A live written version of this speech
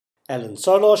Alan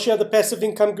Solarsh here, the Passive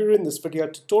Income Guru. In this video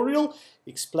tutorial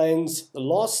explains the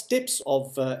last steps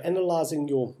of analyzing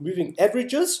your moving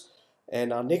averages,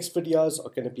 and our next videos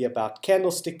are going to be about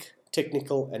candlestick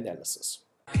technical analysis.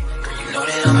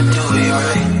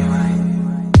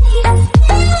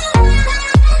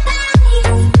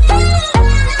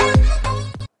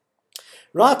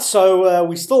 Right, so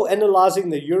we're still analyzing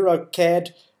the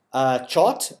Euro-CAD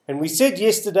chart, and we said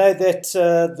yesterday that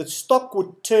the stock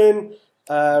would turn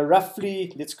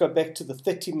roughly, let's go back to the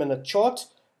 30-minute chart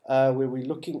where we're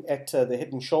looking at the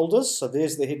head and shoulders. So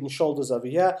there's the head and shoulders over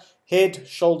here, head,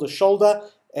 shoulder, shoulder,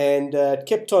 and it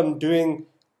kept on doing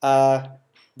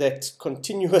that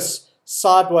continuous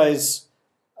sideways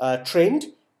trend,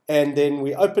 and then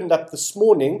we opened up this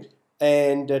morning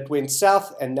and it went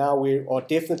south, and now we are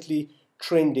definitely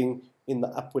trending in the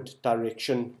upward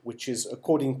direction, which is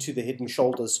according to the head and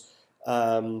shoulders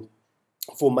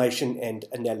formation and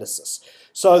analysis.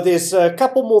 So there's a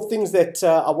couple more things that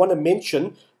I want to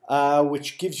mention,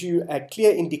 which gives you a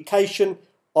clear indication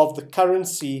of the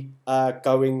currency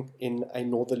going in a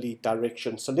northerly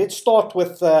direction. So let's start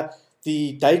with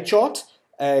the day chart,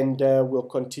 and we'll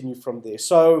continue from there.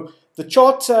 So the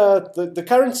chart, the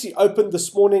currency opened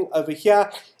this morning over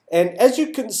here, and as you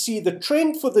can see, the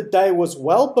trend for the day was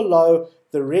well below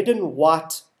the red and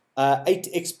white 8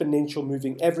 exponential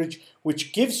moving average,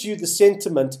 which gives you the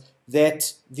sentiment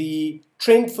that the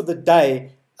trend for the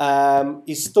day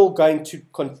is still going to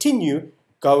continue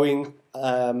going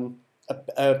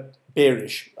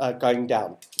bearish, going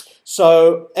down.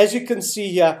 So as you can see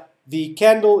here, the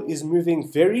candle is moving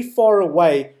very far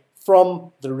away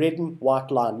from the red and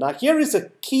white line. Now here is a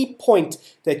key point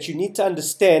that you need to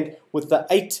understand with the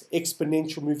 8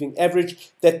 exponential moving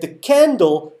average, that the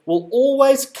candle will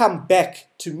always come back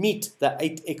to meet the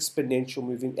 8 exponential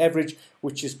moving average,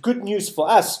 which is good news for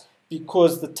us,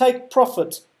 because the take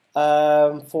profit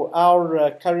for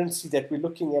our currency that we're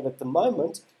looking at the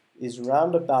moment is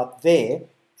round about there,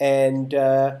 and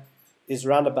the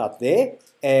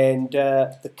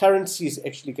currency is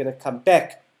actually going to come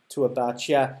back to about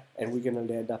here, and we're going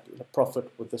to land up in a profit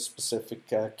with this specific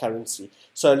currency.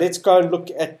 So let's go and look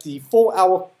at the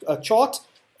 4-hour chart,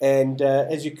 and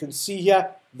as you can see here,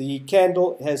 the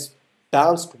candle has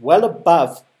bounced well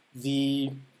above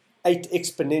the 8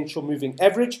 exponential moving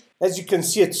average. As you can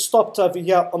see, it stopped over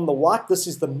here on the white. This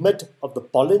is the mid of the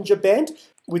Bollinger Band,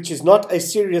 which is not a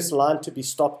serious line to be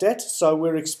stopped at. So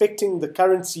we're expecting the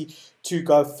currency to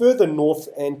go further north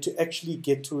and to actually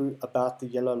get to about the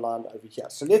yellow line over here.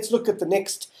 So let's look at the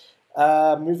next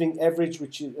moving average,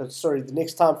 which is, the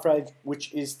next time frame,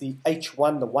 which is the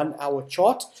H1, the 1-hour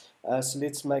chart. So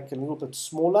let's make it a little bit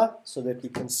smaller so that we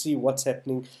can see what's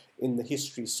happening in the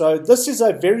history. So this is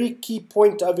a very key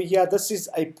point over here. This is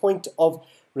a point of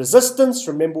resistance.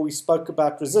 Remember, we spoke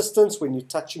about resistance when you're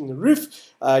touching the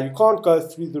roof. You can't go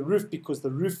through the roof because the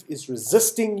roof is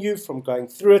resisting you from going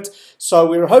through it. So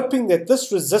we're hoping that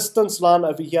this resistance line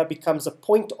over here becomes a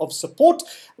point of support.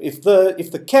 If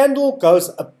the candle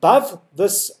goes above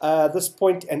this this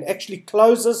point and actually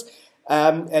closes,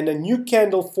 and a new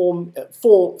candle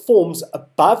forms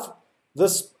above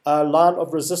this line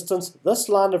of resistance, this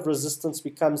line of resistance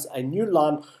becomes a new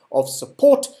line of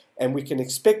support, and we can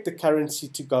expect the currency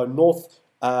to go north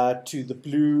to the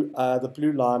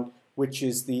blue line, which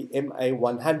is the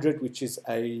MA100, which is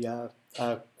a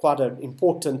quite an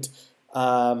important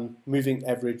moving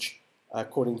average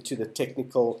according to the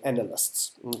technical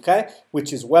analysts, okay,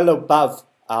 which is well above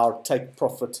our take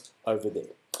profit over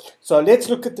there. So let's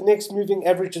look at the next moving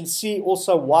average and see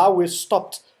also why we're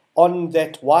stopped on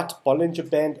that white Bollinger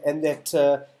Band and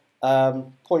that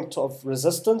point of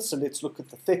resistance. So let's look at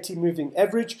the 30 moving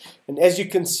average, and as you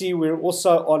can see, we're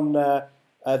also on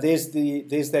there's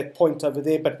that point over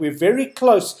there, but we're very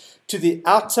close to the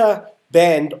outer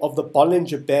band of the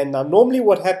Bollinger Band. Now normally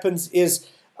what happens is,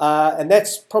 and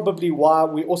that's probably why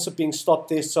we're also being stopped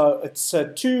there, so it's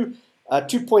two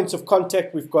points of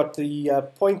contact. We've got the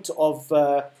point of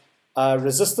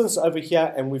resistance over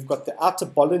here, and we've got the outer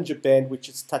Bollinger Band, which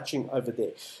is touching over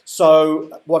there. So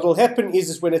what will happen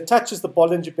is when it touches the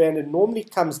Bollinger Band, it normally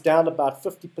comes down about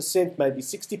 50%, maybe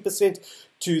 60%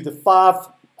 to the 5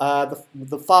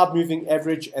 moving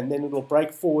average, and then it will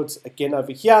break forwards again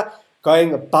over here,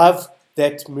 going above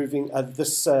that moving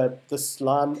this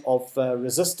line of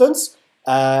resistance,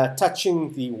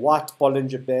 touching the white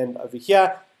Bollinger Band over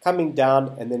here, coming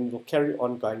down, and then it will carry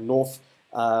on going north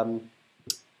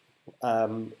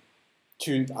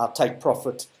to our take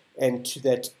profit and to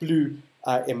that blue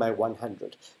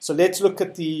MA100. So let's look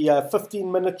at the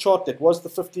 15-minute chart. That was the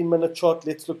 15-minute chart.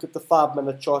 Let's look at the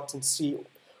 5-minute chart and see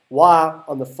Why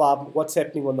on the what's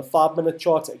happening on the 5-minute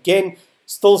chart? Again,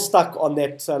 still stuck on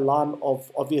that line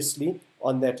of, obviously,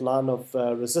 on that line of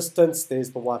resistance.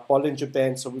 There's the white Bollinger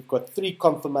Band. So we've got 3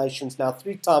 confirmations now,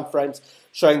 3 time frames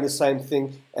showing the same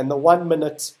thing. And the 1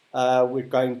 minute, we're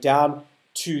going down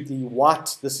to the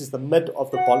white. This is the mid of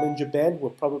the Bollinger Band.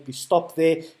 We'll probably stop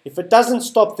there. If it doesn't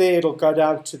stop there, it'll go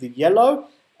down to the yellow.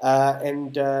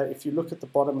 If you look at the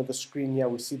bottom of the screen here,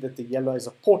 we see that the yellow is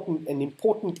an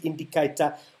important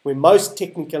indicator where most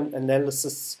technical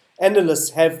analysts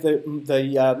have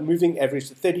the moving average,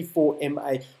 the 34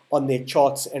 MA on their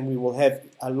charts, and we will have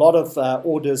a lot of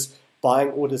orders, buying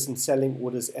orders and selling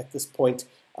orders at this point.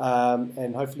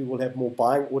 And hopefully we'll have more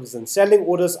buying orders and selling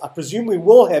orders. I presume we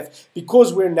will have,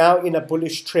 because we're now in a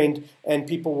bullish trend and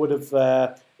people would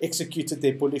have executed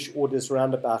their bullish orders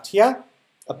around about here,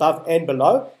 above and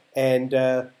below, and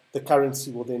the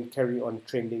currency will then carry on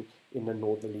trending in a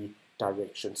northerly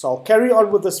direction. So I'll carry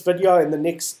on with this video in the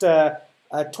next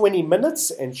 20 minutes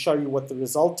and show you what the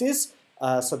result is,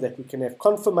 so that we can have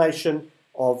confirmation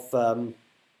of the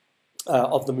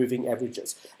moving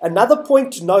averages. Another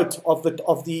point to note of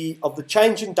the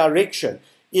change in direction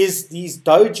is these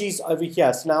dojis over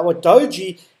here. So now a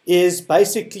doji is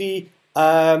basically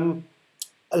a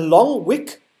long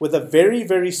wick with a very,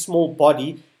 very small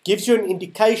body. Gives you an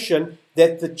indication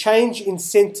that the change in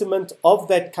sentiment of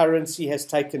that currency has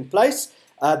taken place.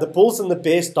 The bulls and the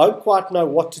bears don't quite know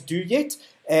what to do yet.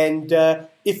 And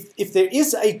if there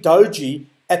is a doji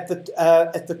at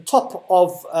the top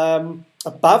of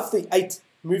above the 8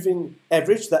 moving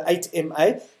average, the 8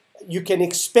 MA, you can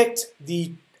expect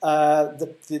the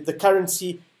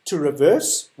currency to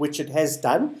reverse, which it has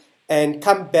done, and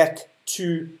come back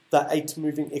to the 8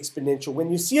 moving exponential.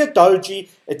 When you see a doji,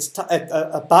 it's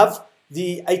above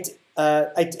the 8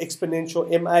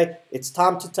 exponential MA. It's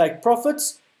time to take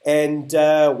profits and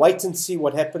wait and see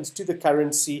what happens to the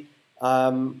currency.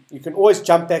 You can always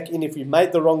jump back in if you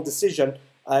made the wrong decision.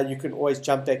 You can always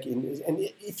jump back in. And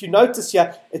if you notice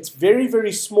here, it's very,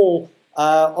 very small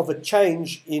of a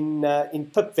change in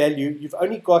pip value. You've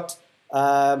only got,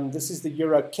 this is the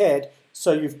Euro CAD,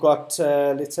 so you've got,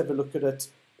 let's have a look at it.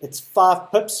 It's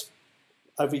 5 pips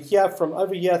over here, from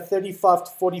over here, 35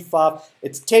 to 45.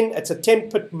 It's a 10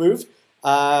 pip move,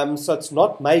 so it's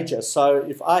not major. So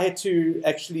if I had to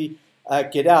actually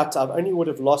get out, I only would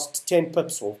have lost 10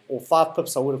 pips or 5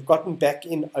 pips. I would have gotten back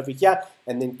in over here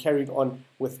and then carried on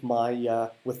with my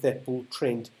with that bull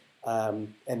trend.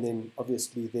 And then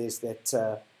obviously there's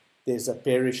that there's a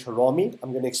bearish harami.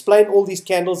 I'm going to explain all these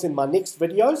candles in my next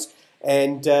videos,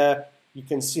 and you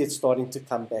can see it starting to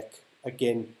come back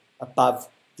again above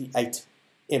the 8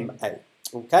 MA.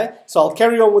 Okay, so I'll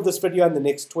carry on with this video in the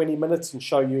next 20 minutes and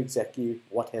show you exactly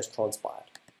what has transpired.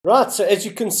 Right, so as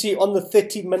you can see on the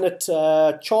 30-minute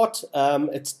chart,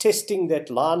 it's testing that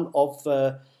line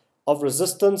of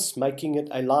resistance, making it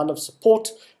a line of support.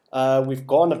 We've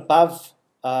gone above.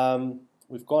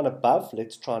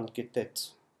 Let's try and get that.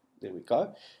 There we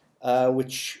go.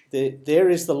 Which there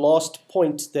is the last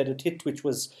point that it hit, which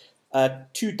was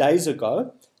 2 days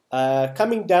ago.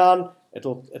 Coming down,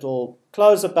 it'll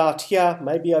close about here,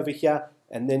 maybe over here,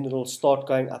 and then it'll start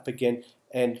going up again,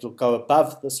 and it'll go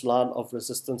above this line of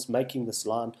resistance, making this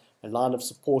line a line of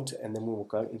support, and then we will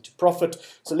go into profit.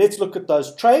 So let's look at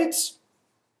those trades.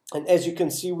 And as you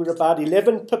can see, we're about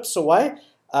 11 pips away.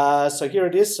 So here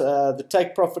it is. The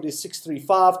take profit is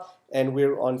 635, and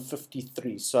we're on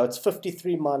 53. So it's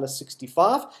 53 minus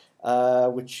 65,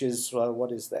 which is,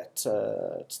 what is that?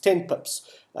 It's 10 pips.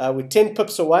 We're 10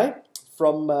 pips away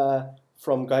from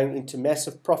going into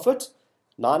massive profit.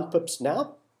 9 pips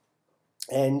now.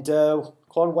 And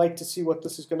can't wait to see what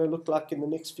this is going to look like in the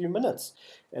next few minutes.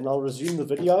 And I'll resume the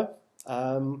video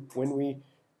when we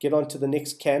get on to the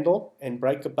next candle and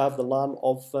break above the line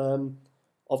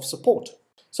of support.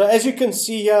 So as you can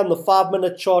see here on the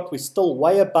 5-minute chart, we're still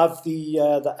way above the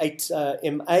 8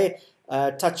 MA,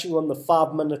 touching on the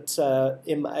 5-minute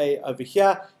MA over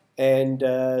here. And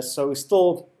so we're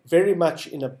still very much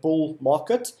in a bull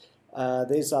market.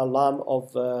 There's our line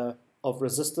of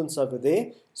resistance over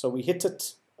there. So we hit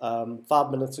it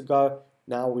 5 minutes ago.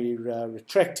 Now we're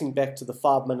retracting back to the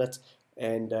 5-minute,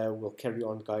 and we'll carry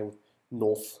on going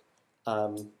north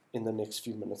in the next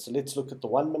few minutes. So let's look at the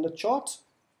 1-minute chart.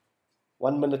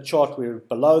 1-minute chart, we're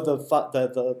below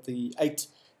the 8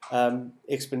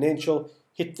 exponential,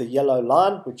 hit the yellow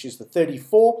line, which is the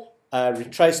 34,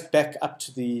 retraced back up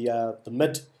to the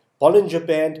mid Bollinger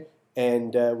Band,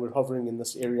 and we're hovering in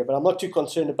this area. But I'm not too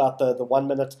concerned about the 1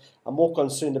 minute. I'm more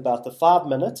concerned about the 5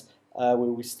 minute. where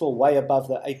we're still way above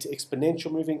the 8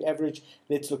 exponential moving average.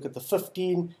 Let's look at the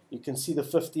 15. You can see the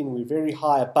 15, we're very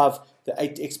high above the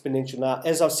 8 exponential. Now,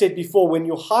 as I've said before, when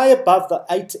you're high above the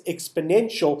 8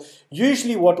 exponential,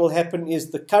 usually what will happen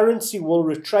is the currency will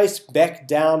retrace back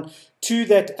down to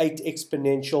that 8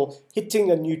 exponential,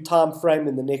 hitting a new time frame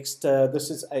in the next, this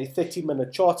is a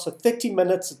 30-minute chart, so 30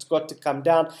 minutes it's got to come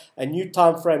down, a new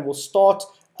time frame will start.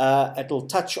 It'll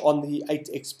touch on the 8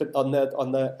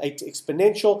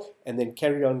 exponential and then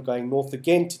carry on going north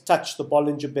again to touch the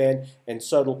Bollinger Band, and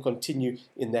so it'll continue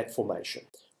in that formation.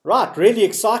 Right, really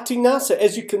exciting now. So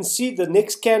as you can see, the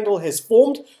next candle has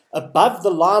formed above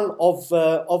the line of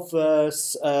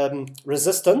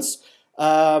resistance,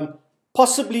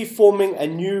 possibly forming a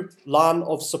new line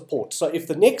of support. So if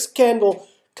the next candle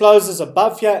closes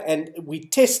above here and we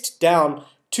test down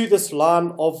to this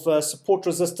line of support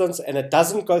resistance and it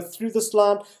doesn't go through this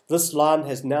line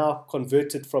has now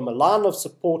converted from a line of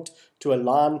support to a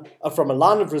line, from a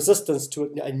line of resistance to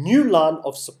a new line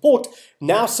of support,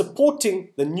 now supporting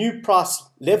the new price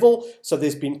level. So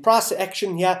there's been price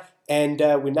action here, and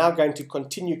we're now going to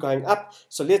continue going up.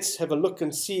 So let's have a look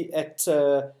and see at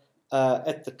the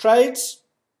trades.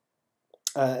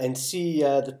 And see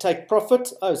the take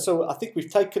profit. Oh, so I think we've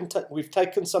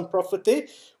taken some profit there.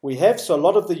 We have. So a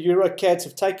lot of the EuroCADs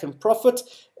have taken profit,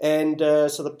 and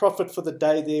so the profit for the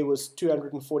day there was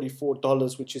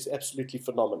 $244, which is absolutely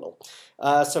phenomenal.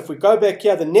 So if we go back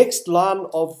here, the next line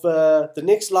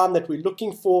that we're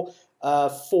looking for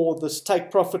this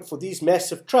take profit for these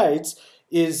massive trades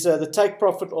is the take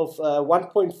profit of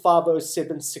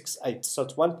 1.50768. So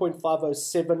it's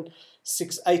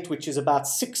 1.50768, which is about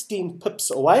 16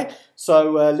 pips away.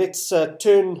 So let's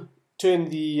turn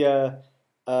the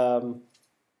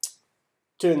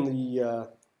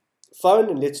phone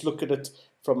and let's look at it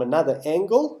from another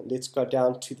angle. Let's go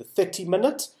down to the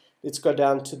 30-minute. Let's go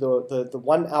down to the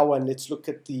 1 hour and let's look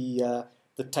at the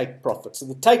take profit. So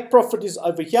the take profit is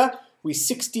over here. We're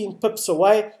 16 pips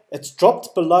away. It's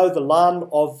dropped below the line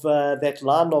of that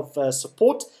line of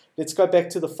support. Let's go back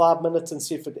to the 5 minutes and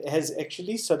see if it has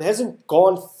actually. So it hasn't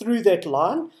gone through that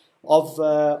line of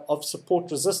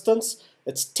support resistance.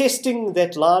 It's testing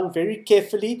that line very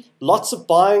carefully. Lots of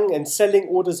buying and selling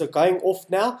orders are going off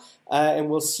now, and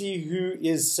we'll see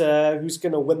who's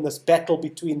going to win this battle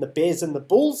between the bears and the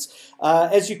bulls.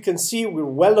 As you can see, we're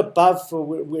well above.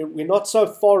 We're not so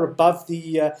far above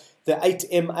the 8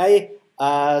 MA.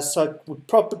 So it would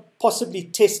possibly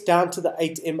test down to the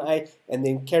 8 MA and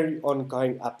then carry on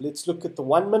going up. Let's look at the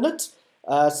 1 minute.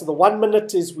 So the 1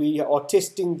 minute is we are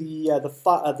testing the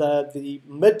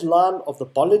midline of the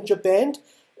Bollinger Band,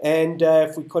 and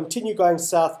if we continue going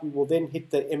south, we will then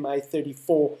hit the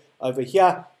MA34 over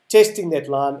here, testing that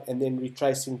line and then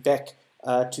retracing back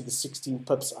to the 16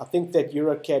 pips. I think that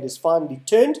EuroCAD is finally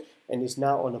turned and is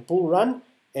now on a bull run,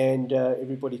 and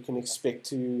everybody can expect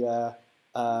to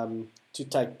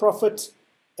take profit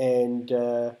and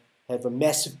have a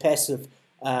massive passive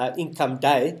income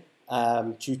day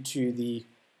due to the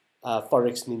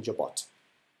Forex Ninja bot.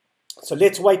 So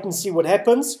let's wait and see what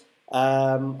happens.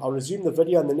 I'll resume the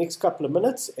video in the next couple of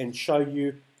minutes and show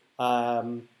you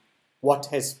what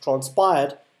has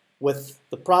transpired with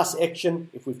the price action,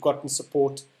 if we've gotten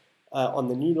support on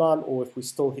the new line or if we're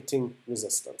still hitting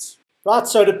resistance. Right,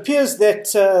 so it appears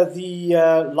that the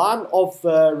line of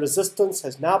resistance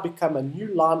has now become a new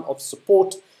line of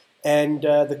support, and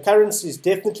the currency is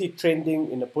definitely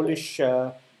trending in a bullish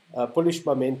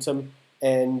momentum,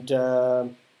 and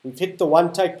we've hit the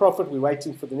one take profit. We're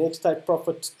waiting for the next take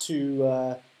profit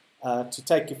to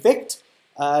take effect.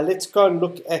 Let's go and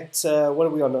look at what are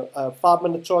we on, a 5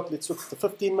 minute chart. Let's look at the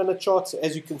 15-minute chart. So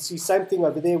as you can see, same thing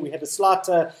over there. We had a slight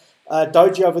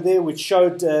doji over there, which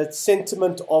showed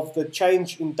sentiment of the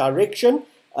change in direction.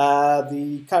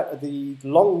 The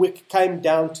long wick came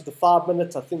down to the 5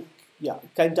 minute. I think, yeah,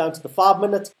 it came down to the 5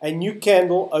 minute. A new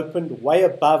candle opened way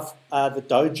above the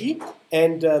doji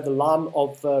and the line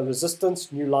of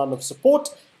resistance, new line of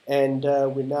support, and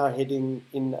we're now heading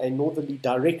in a northerly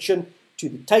direction to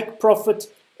the take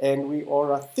profit, and we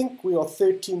are, I think we are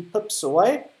 13 pips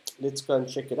away. Let's go and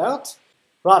check it out.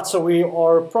 Right, so we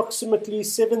are approximately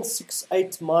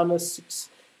 768 minus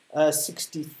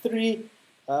 663.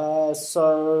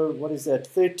 So what is that?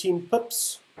 13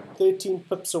 pips. 13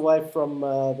 pips away from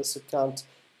this account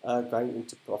going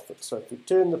into profit. So if we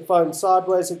turn the phone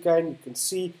sideways again, you can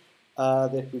see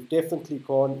that we've definitely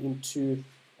gone into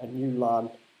a new line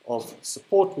of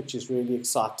support, which is really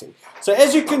exciting. So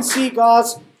as you can see,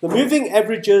 guys, the moving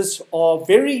averages are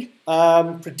very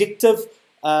predictive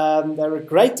They're a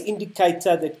great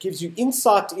indicator that gives you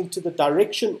insight into the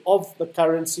direction of the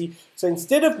currency. So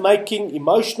instead of making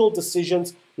emotional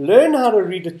decisions, learn how to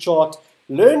read a chart,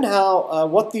 learn how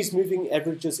what these moving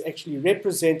averages actually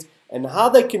represent and how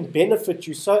they can benefit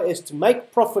you so as to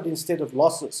make profit instead of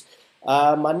losses.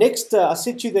 I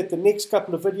said to you that the next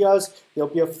couple of videos, there'll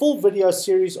be a full video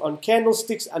series on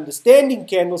candlesticks, understanding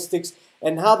candlesticks,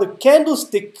 and how the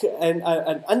candlestick and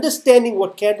understanding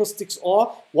what candlesticks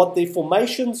are, what their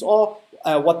formations are,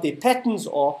 what their patterns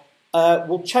are,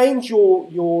 will change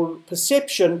your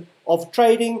perception of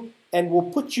trading and will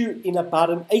put you in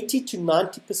about an 80 to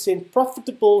 90%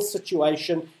 profitable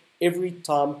situation every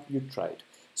time you trade.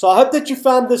 So I hope that you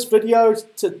found this video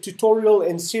tutorial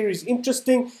and series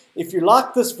interesting. If you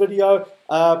like this video,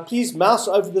 please mouse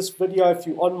over this video. If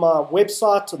you're on my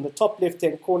website, on the top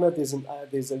left-hand corner, there's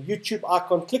a YouTube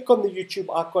icon. Click on the YouTube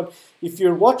icon. If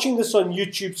you're watching this on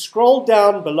YouTube, scroll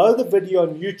down below the video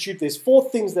on YouTube. There's 4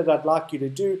 things that I'd like you to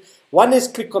do. 1 is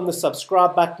click on the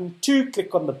subscribe button. 2,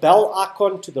 click on the bell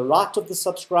icon to the right of the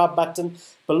subscribe button.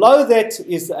 Below that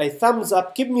is a thumbs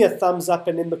up. Give me a thumbs up,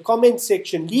 and in the comment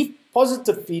section, leave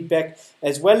positive feedback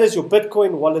as well as your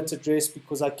Bitcoin wallet address,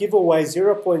 because I give away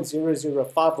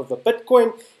 0.005 of the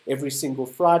Bitcoin every single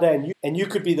Friday, and you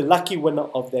could be the lucky winner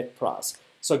of that prize.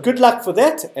 So good luck for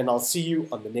that, and I'll see you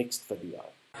on the next video.